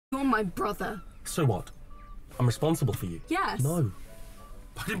You're my brother. So what? I'm responsible for you? Yes. No.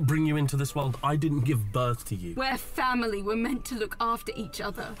 I didn't bring you into this world. I didn't give birth to you. We're family. We're meant to look after each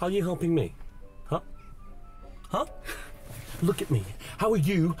other. How are you helping me? Huh? Huh? Look at me. How are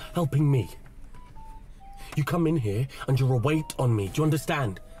you helping me? You come in here and you're a weight on me. Do you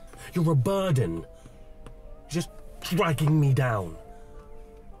understand? You're a burden. You're just dragging me down.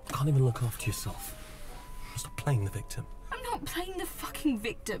 You can't even look after yourself. Stop playing the victim. I'm not playing the fucking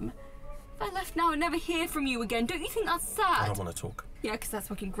victim. If I left now and never hear from you again, don't you think that's sad? I don't want to talk. Yeah, because that's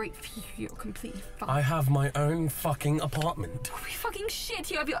fucking great for you. You're completely fine. I have my own fucking apartment. Holy fucking shit,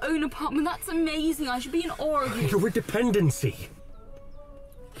 you have your own apartment. That's amazing. I should be in awe of you. You're a dependency.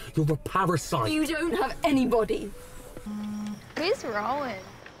 You're a parasite. You don't have anybody. Who's Rowan?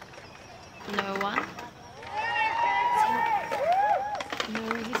 No one.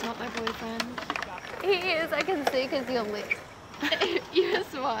 No, he's not my boyfriend. He is, I can see because your lips. You're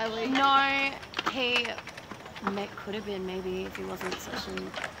smiling. No, he could have been maybe if he wasn't such an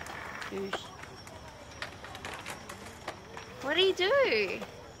douche. What do you do?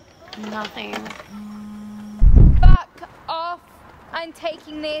 Nothing. Fuck off! I'm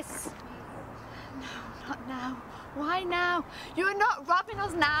taking this. No, not now. Why now? You're not robbing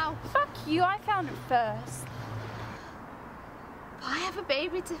us now. Fuck you, I found it first. I have a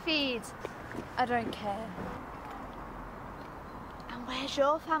baby to feed. I don't care. And where's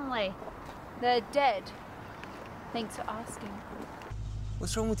your family? They're dead. Thanks for asking.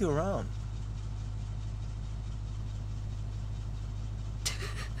 What's wrong with your arm?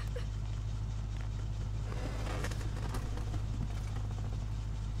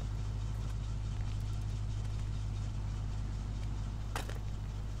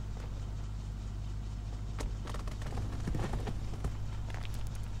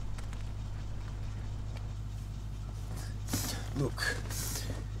 Look,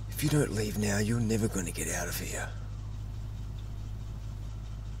 if you don't leave now, you're never going to get out of here.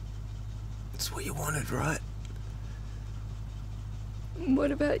 It's what you wanted, right?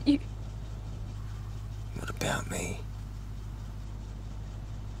 What about you? What about me?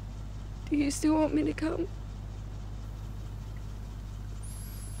 Do you still want me to come?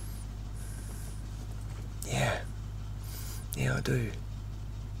 Yeah. Yeah, I do.